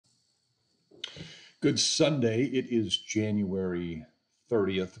Good Sunday. It is January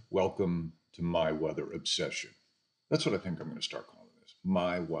 30th. Welcome to My Weather Obsession. That's what I think I'm going to start calling this,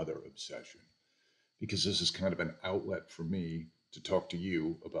 My Weather Obsession, because this is kind of an outlet for me to talk to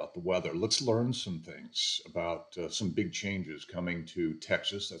you about the weather. Let's learn some things about some big changes coming to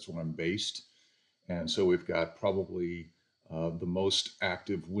Texas. That's where I'm based. And so we've got probably the most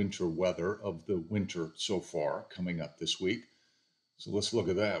active winter weather of the winter so far coming up this week. So let's look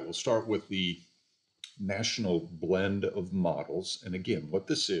at that. We'll start with the national blend of models. And again, what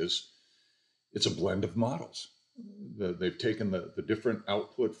this is, it's a blend of models. They've taken the different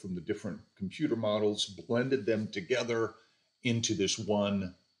output from the different computer models, blended them together into this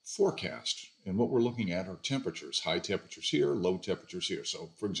one forecast. And what we're looking at are temperatures, high temperatures here, low temperatures here. So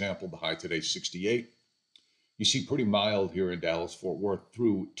for example, the high today is 68. You see pretty mild here in Dallas, Fort Worth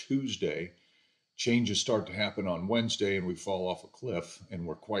through Tuesday. Changes start to happen on Wednesday and we fall off a cliff, and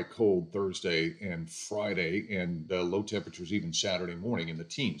we're quite cold Thursday and Friday, and low temperatures even Saturday morning in the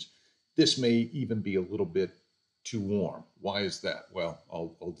teens. This may even be a little bit too warm. Why is that? Well,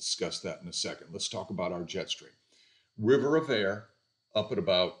 I'll discuss that in a second. Let's talk about our jet stream. River of air up at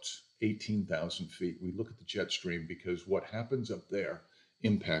about 18,000 feet. We look at the jet stream because what happens up there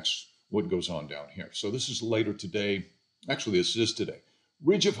impacts what goes on down here. So this is later today. Actually, this is today.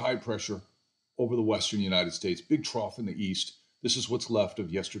 Ridge of high pressure over the western United States, big trough in the east. This is what's left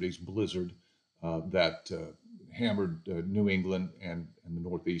of yesterday's blizzard that hammered New England and the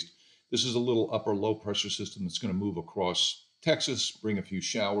Northeast. This is a little upper low pressure system that's going to move across Texas, bring a few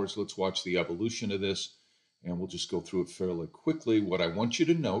showers. Let's watch the evolution of this, and we'll just go through it fairly quickly. What I want you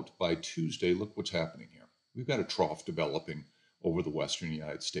to note by Tuesday, look what's happening here. We've got a trough developing over the western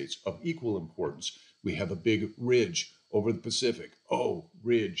United States of equal importance. We have a big ridge over the Pacific. Oh,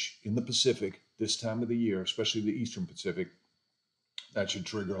 ridge in the Pacific this time of the year, especially the eastern Pacific, that should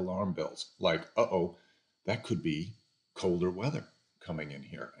trigger alarm bells like, uh-oh, that could be colder weather coming in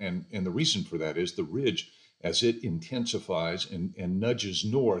here. And the reason for that is the ridge, as it intensifies and nudges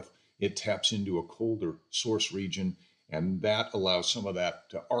north, it taps into a colder source region, and that allows some of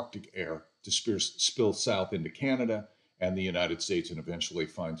that Arctic air to spill south into Canada and the United States, and eventually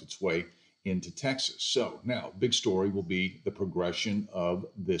finds its way into Texas. So now, big story will be the progression of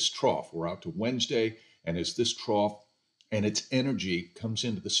this trough. We're out to Wednesday, and as this trough and its energy comes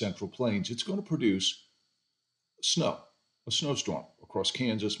into the Central Plains, it's going to produce snow, a snowstorm across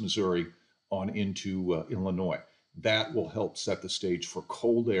Kansas, Missouri, on into Illinois. That will help set the stage for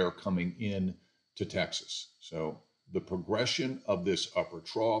cold air coming in to Texas. So the progression of this upper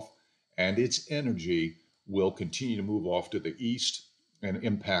trough and its energy will continue to move off to the east and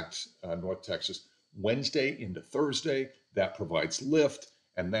impact North Texas Wednesday into Thursday. That provides lift,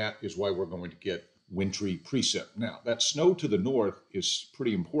 and that is why we're going to get wintry precip. Now, that snow to the north is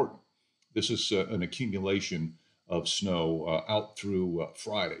pretty important. This is an accumulation of snow out through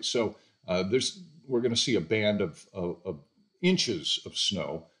Friday. So we're going to see a band of inches of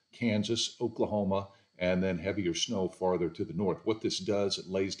snow, Kansas, Oklahoma, and then heavier snow farther to the north. What this does, it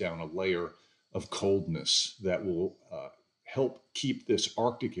lays down a layer of coldness that will help keep this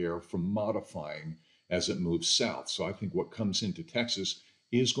Arctic air from modifying as it moves south. So I think what comes into Texas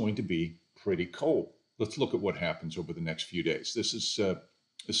is going to be pretty cold. Let's look at what happens over the next few days. This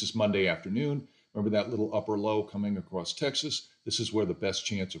is Monday afternoon. Remember that little upper low coming across Texas? This is where the best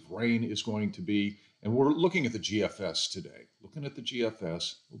chance of rain is going to be. And we're looking at the GFS today. Looking at the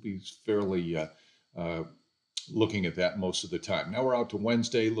GFS, we'll be fairly looking at that most of the time. Now we're out to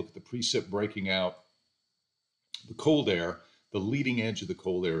Wednesday. Look at the precip breaking out. The cold air, the leading edge of the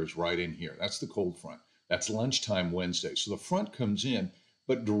cold air is right in here. That's the cold front. That's lunchtime Wednesday. So the front comes in,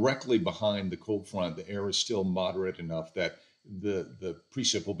 but directly behind the cold front, the air is still moderate enough that the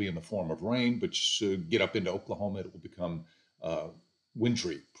precip will be in the form of rain, but should get up into Oklahoma, it will become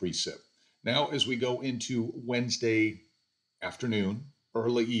wintry precip. Now, as we go into Wednesday afternoon,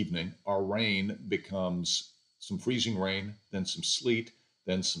 early evening, our rain becomes some freezing rain, then some sleet,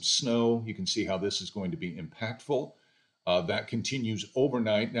 then some snow. You can see how this is going to be impactful. That continues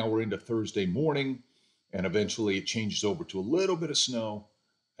overnight. Now we're into Thursday morning, and eventually it changes over to a little bit of snow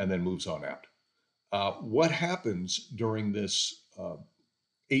and then moves on out. What happens during this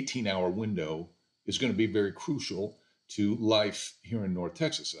 18-hour window is going to be very crucial to life here in North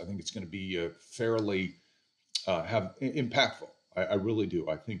Texas. I think it's going to be fairly impactful. I really do.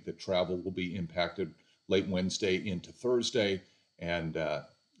 I think that travel will be impacted late Wednesday into Thursday, and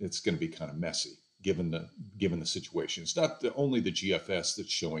it's going to be kind of messy given the situation. It's not only the GFS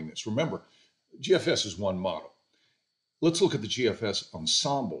that's showing this. Remember, GFS is one model. Let's look at the GFS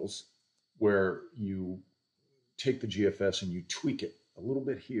ensembles, where you take the GFS and you tweak it a a little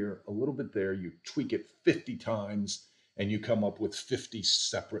bit here, a little bit there. You tweak it 50 times and you come up with 50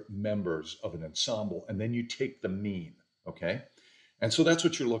 separate members of an ensemble, and then you take the mean, okay? And so that's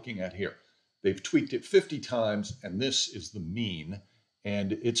what you're looking at here. They've tweaked it 50 times, and this is the mean,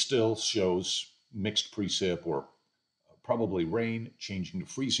 and it still shows mixed precip, or probably rain, changing to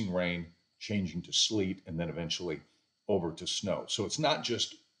freezing rain, changing to sleet, and then eventually over to snow. So it's not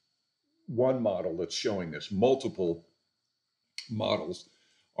just one model that's showing this, multiple models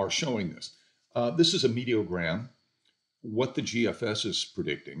are showing this. This is a meteogram. What the GFS is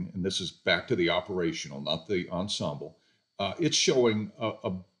predicting, and this is back to the operational, not the ensemble, it's showing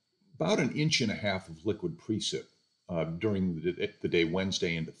about 1.5 inches of liquid precip during the day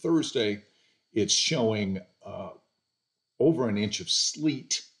Wednesday into Thursday. It's showing over 1 inch of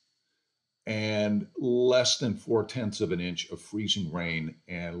sleet and less than 0.4 of an inch of freezing rain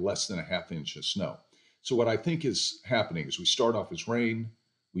and less than 1/2 inch of snow. So what I think is happening is we start off as rain,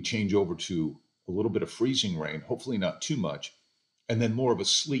 we change over to a little bit of freezing rain, hopefully not too much, and then more of a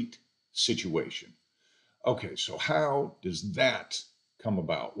sleet situation. Okay, so how does that come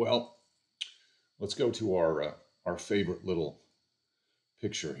about? Well, let's go to our favorite little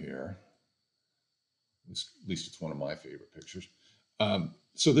picture here. At least it's one of my favorite pictures.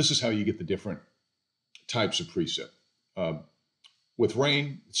 So this is how you get the different types of precip. With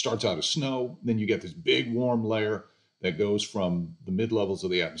rain, it starts out as snow, then you get this big warm layer that goes from the mid-levels of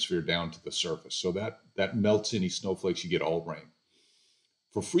the atmosphere down to the surface. So that melts any snowflakes, you get all rain.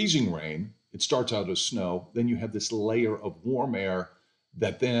 For freezing rain, it starts out as snow, then you have this layer of warm air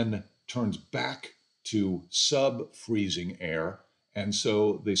that then turns back to sub-freezing air, and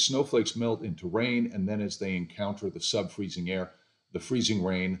so the snowflakes melt into rain, and then as they encounter the sub-freezing air, the freezing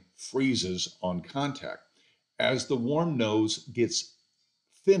rain freezes on contact. As the warm nose gets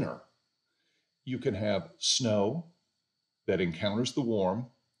thinner, you can have snow that encounters the warm,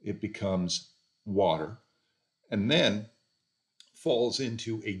 it becomes water, and then falls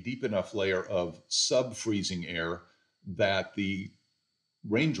into a deep enough layer of sub-freezing air that the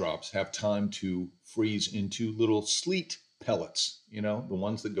raindrops have time to freeze into little sleet pellets, the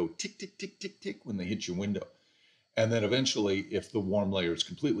ones that go tick, tick, tick, tick, tick when they hit your window. And then eventually, if the warm layer is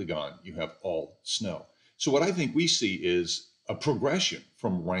completely gone, you have all snow. So what I think we see is a progression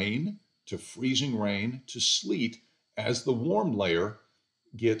from rain to freezing rain to sleet as the warm layer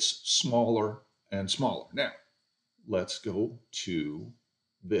gets smaller and smaller. Now, let's go to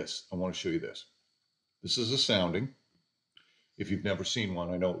this. I want to show you this. This is a sounding. If you've never seen one,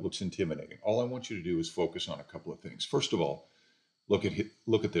 I know it looks intimidating. All I want you to do is focus on a couple of things. First of all, look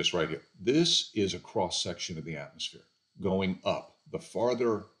at this right here. This is a cross section of the atmosphere going up. The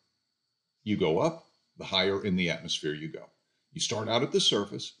farther you go up, the higher in the atmosphere you go. You start out at the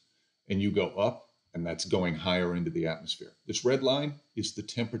surface and you go up, and that's going higher into the atmosphere. This red line is the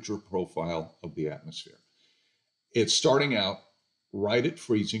temperature profile of the atmosphere. It's starting out right at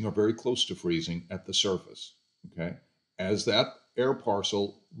freezing or very close to freezing at the surface, okay? As that air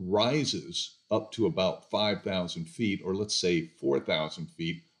parcel rises up to about 5,000 feet, or let's say 4,000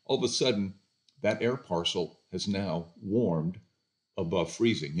 feet, all of a sudden that air parcel has now warmed above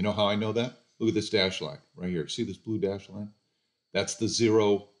freezing. You know how I know that? Look at this dash line right here. See this blue dash line? That's the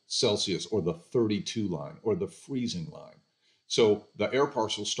 0 Celsius, or the 32 line, or the freezing line. So the air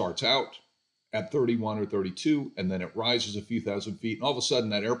parcel starts out at 31 or 32, and then it rises a few thousand feet, and all of a sudden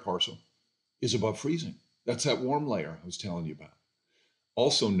that air parcel is above freezing. That's that warm layer I was telling you about.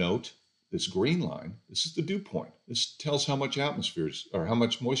 Also note this green line. This is the dew point. This tells how much how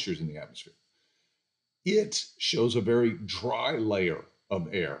much moisture is in the atmosphere. It shows a very dry layer of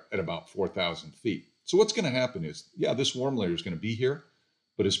air at about 4,000 feet. So what's going to happen is, yeah, this warm layer is going to be here,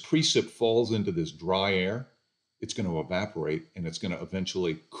 but as precip falls into this dry air, it's going to evaporate, and it's going to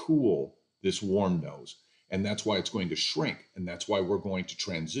eventually cool this warm nose. And that's why it's going to shrink. And that's why we're going to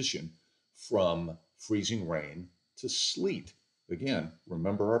transition from freezing rain to sleet. Again,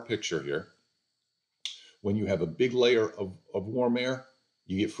 remember our picture here. When you have a big layer of warm air,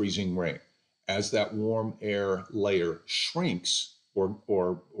 you get freezing rain. As that warm air layer shrinks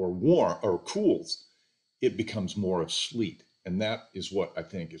or cools, it becomes more of sleet. And that is what I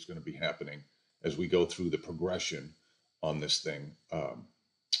think is going to be happening as we go through the progression on this thing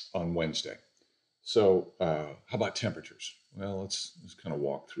on Wednesday. So how about temperatures? Well, let's kind of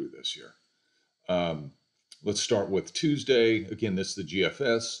walk through this here. Let's start with Tuesday. Again, this is the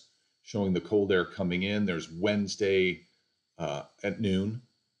GFS showing the cold air coming in. There's Wednesday at noon.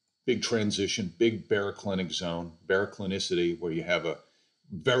 Big transition, big baroclinic zone, baroclinicity, where you have a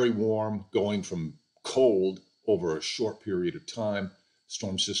very warm going from cold over a short period of time.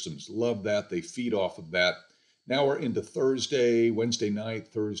 Storm systems love that. They feed off of that. Now we're into Thursday, Wednesday night,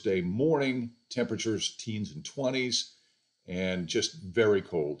 Thursday morning, temperatures teens and 20s, and just very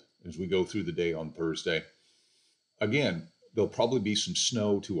cold as we go through the day on Thursday. Again, there'll probably be some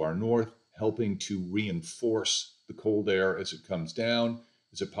snow to our north, helping to reinforce the cold air as it comes down.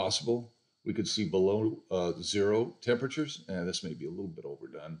 Is it possible we could see below zero temperatures? This may be a little bit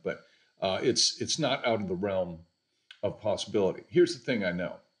overdone, but it's not out of the realm of possibility. Here's the thing I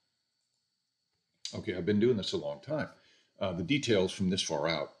know. Okay, I've been doing this a long time. The details from this far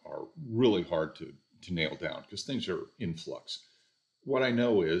out are really hard to nail down because things are in flux. What I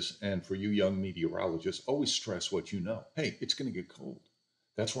know is, and for you young meteorologists, always stress what you know. Hey, it's going to get cold.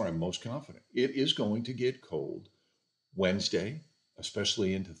 That's where I'm most confident. It is going to get cold Wednesday,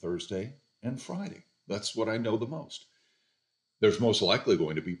 especially into Thursday and Friday. That's what I know the most. There's most likely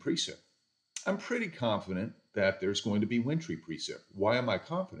going to be precip. I'm pretty confident that there's going to be wintry precip. Why am I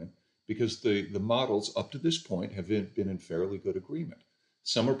confident? Because the models up to this point have been in fairly good agreement.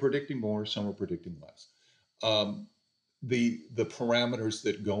 Some are predicting more, some are predicting less. Um, the parameters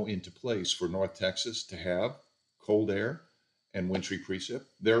that go into place for North Texas to have cold air and wintry precip,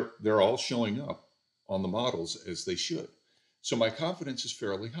 they're all showing up on the models as they should. So my confidence is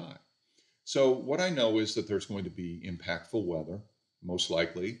fairly high. So what I know is that there's going to be impactful weather, most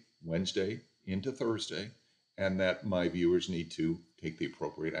likely Wednesday into Thursday, and that my viewers need to take the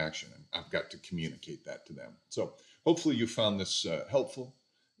appropriate action. And I've got to communicate that to them. So hopefully you found this helpful.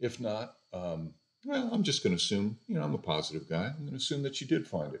 If not, well, I'm just going to assume, I'm a positive guy. I'm going to assume that you did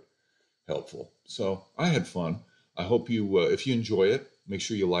find it helpful. So I had fun. I hope you, if you enjoy it, make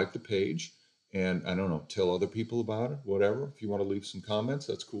sure you like the page and I don't know, tell other people about it, whatever. If you want to leave some comments,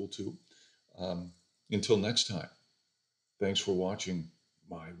 that's cool too. Um, until next time, thanks for watching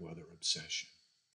My Weather Obsession.